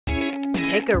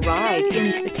Take a ride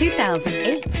in the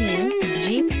 2018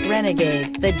 Jeep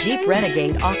Renegade. The Jeep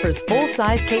Renegade offers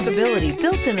full-size capability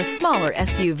built in a smaller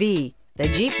SUV. The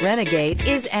Jeep Renegade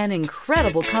is an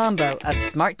incredible combo of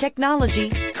smart technology,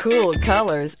 cool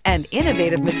colors, and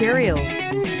innovative materials.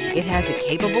 It has a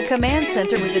capable command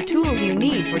center with the tools you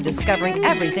need for discovering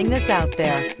everything that's out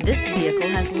there. This vehicle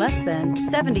has less than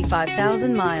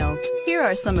 75,000 miles. Here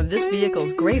are some of this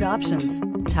vehicle's great options: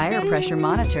 tire pressure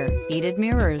monitor, heated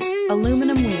mirrors,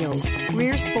 aluminum wheels,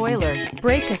 rear spoiler,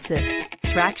 brake assist,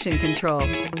 traction control,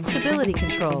 stability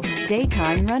control,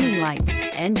 daytime running lights,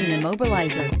 engine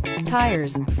immobilizer,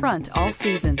 tires front all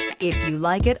season. If you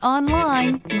like it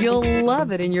online, you'll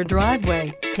love it in your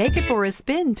driveway. Take it for a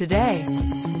spin today.